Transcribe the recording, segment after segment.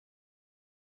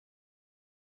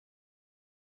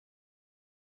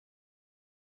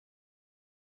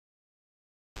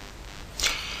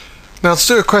Now, to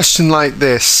do a question like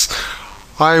this,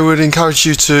 I would encourage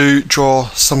you to draw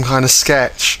some kind of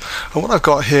sketch. And what I've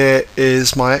got here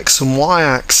is my X and Y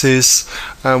axis,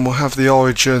 and we'll have the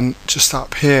origin just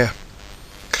up here.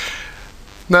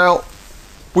 Now,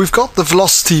 we've got the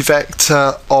velocity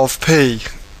vector of P.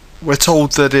 We're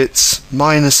told that it's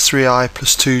minus 3i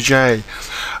plus 2j.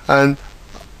 And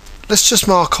let's just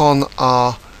mark on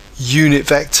our unit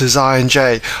vectors I and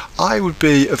j. I would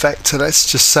be a vector,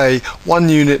 let's just say 1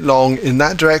 unit long in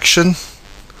that direction,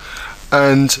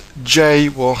 and j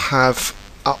will have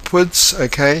upwards,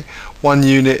 okay, 1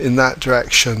 unit in that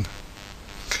direction.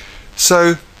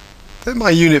 So they're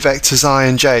my unit vectors I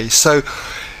and j. So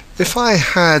if I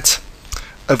had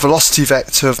a velocity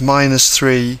vector of minus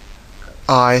 3i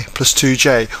plus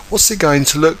 2j, what's it going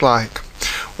to look like?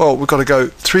 Well, we've got to go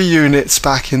 3 units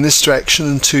back in this direction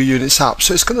and 2 units up,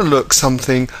 so it's going to look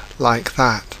something like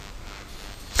that.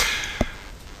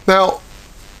 Now,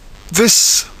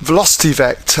 this velocity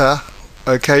vector,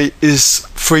 okay, is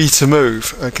free to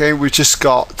move. Okay, we've just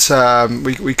got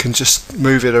we can just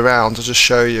move it around. I'll just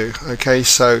show you. Okay,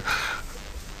 so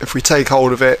if we take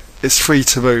hold of it, it's free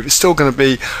to move. It's still going to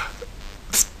be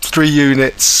 3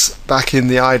 units back in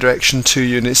the I direction, 2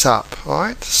 units up.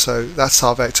 Alright, so that's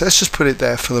our vector. Let's just put it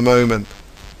there for the moment.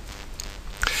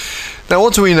 Now,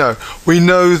 what do we know? We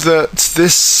know that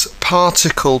this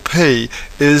particle P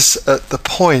is at the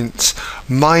point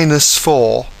minus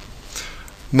 4,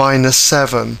 minus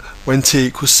 7 when t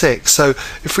equals 6. So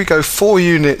if we go 4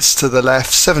 units to the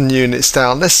left, 7 units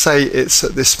down, let's say it's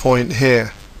at this point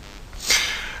here.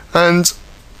 And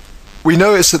we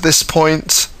know it's at this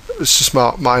point. Let's just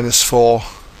mark minus 4,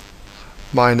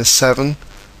 minus 7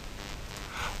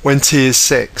 when t is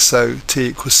 6, so t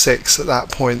equals 6 at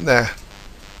that point there.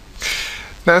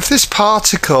 Now, if this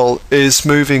particle is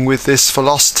moving with this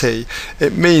velocity,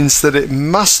 it means that it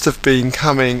must have been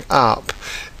coming up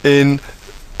in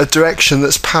a direction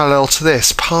that's parallel to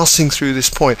this, passing through this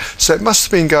point. So it must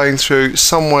have been going through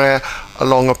somewhere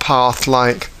along a path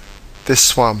like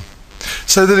this one,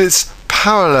 so that it's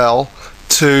parallel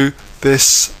to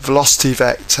this velocity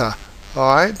vector.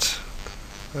 Alright,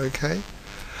 okay.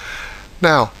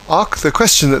 Now, the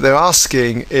question that they're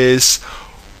asking is,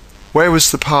 where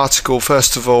was the particle,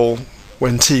 first of all,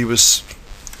 when t was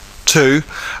 2,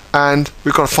 and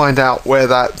we've got to find out where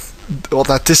what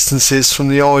that distance is from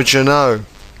the origin O.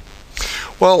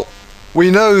 Well,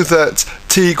 we know that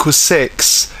t equals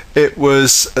 6, it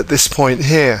was at this point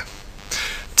here.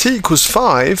 T equals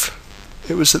 5,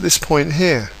 it was at this point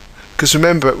here. Because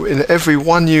remember, in every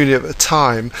 1 unit at a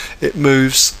time, it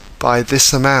moves by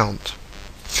this amount.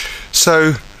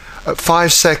 So at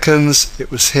 5 seconds,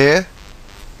 it was here.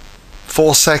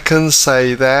 4 seconds,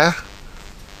 say there.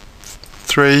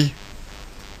 3,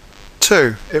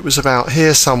 2, it was about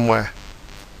here somewhere.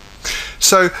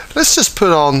 So let's just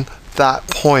put on that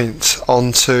point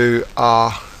onto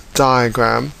our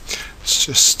diagram. Let's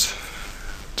just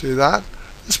do that.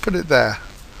 Let's put it there.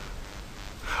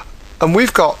 And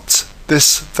we've got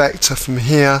this vector from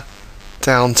here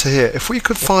down to here. If we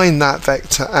could find that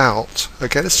vector out,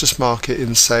 okay, let's just mark it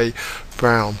in, say,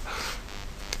 brown.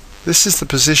 This is the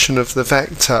position of the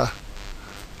vector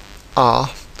r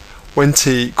when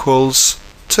t equals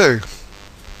 2.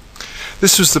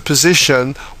 This was the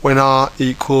position when r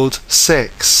equaled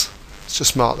 6. Let's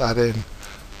just mark that in.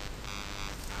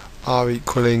 R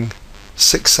equaling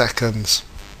 6 seconds.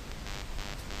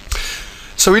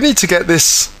 So we need to get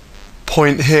this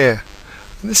point here.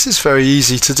 And this is very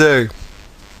easy to do,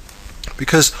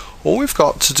 because all we've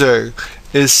got to do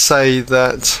is say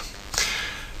that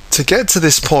to get to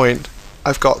this point,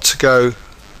 I've got to go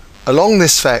along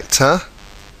this vector,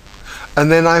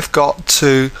 and then I've got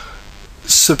to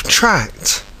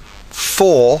subtract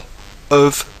 4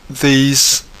 of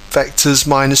these vectors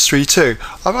minus 3, 2.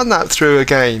 I'll run that through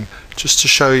again just to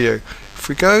show you. If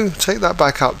we take that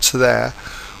back up to there,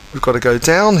 we've got to go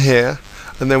down here,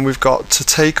 and then we've got to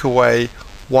take away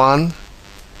 1,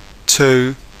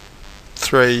 2,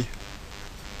 3,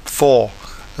 4,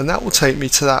 and that will take me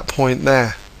to that point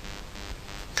there.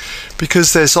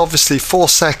 Because there's obviously 4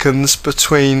 seconds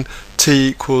between t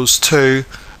equals 2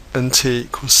 and t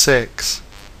equals 6.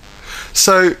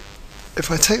 So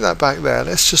if I take that back there,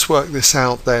 let's just work this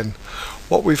out then.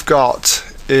 What we've got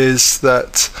is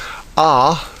that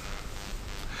r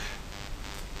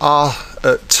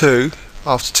at 2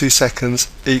 after 2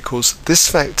 seconds equals this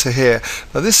vector here.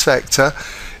 Now this vector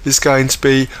is going to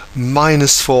be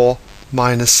minus 4,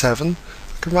 minus 7.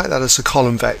 I can write that as a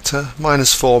column vector,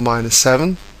 minus 4, minus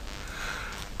 7.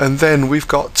 And then we've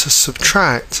got to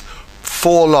subtract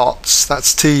 4 lots.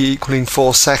 That's t equaling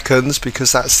 4 seconds,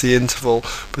 because that's the interval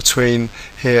between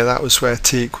here. That was where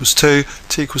t equals 2,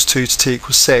 t equals 2 to t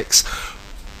equals 6.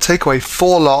 Take away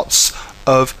 4 lots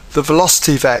of the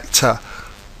velocity vector,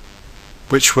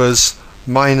 which was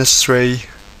 -3,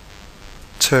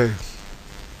 2.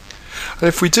 And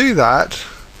if we do that,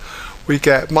 we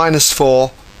get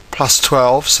 -4 plus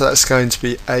 12, so that's going to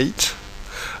be 8.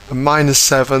 And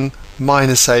 -7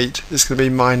 minus 8 is going to be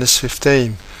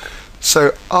 -15.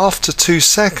 So after 2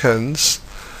 seconds,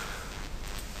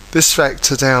 this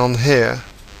vector down here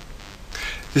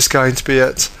is going to be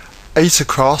at 8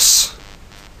 across,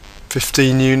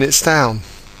 15 units down.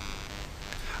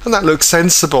 And that looks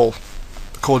sensible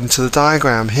according to the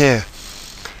diagram here.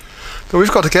 Now we've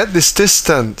got to get this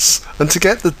distance, and to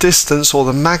get the distance or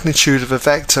the magnitude of a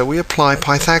vector we apply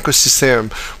Pythagoras'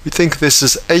 theorem. We think of this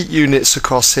as 8 units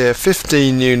across here,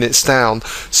 15 units down.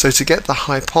 So to get the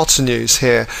hypotenuse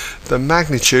here, the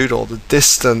magnitude or the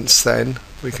distance, then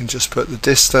we can just put the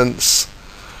distance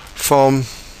from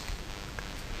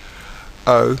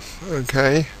O,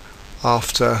 okay,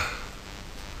 after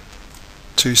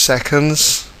 2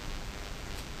 seconds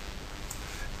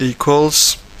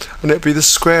equals, and it'll be the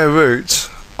square root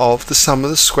of the sum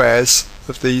of the squares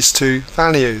of these two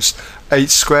values. 8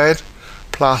 squared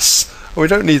plus, we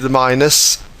don't need the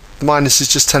minus. The minus is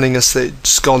just telling us that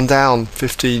it's gone down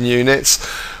 15 units.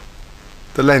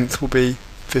 The length will be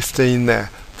 15 there.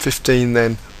 15,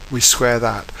 then we square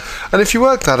that. And if you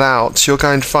work that out, you're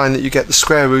going to find that you get the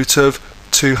square root of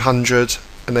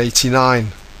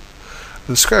 289.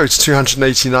 And the square root of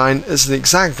 289 is an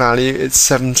exact value, it's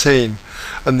 17.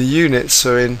 And the units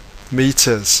are in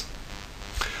meters.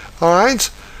 Alright,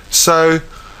 so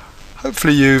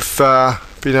hopefully you've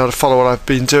been able to follow what I've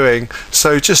been doing.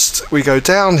 So we go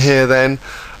down here then,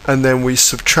 and then we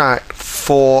subtract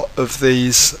 4 of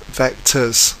these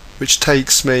vectors, which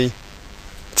takes me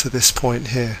to this point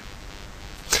here.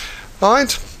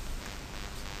 Alright.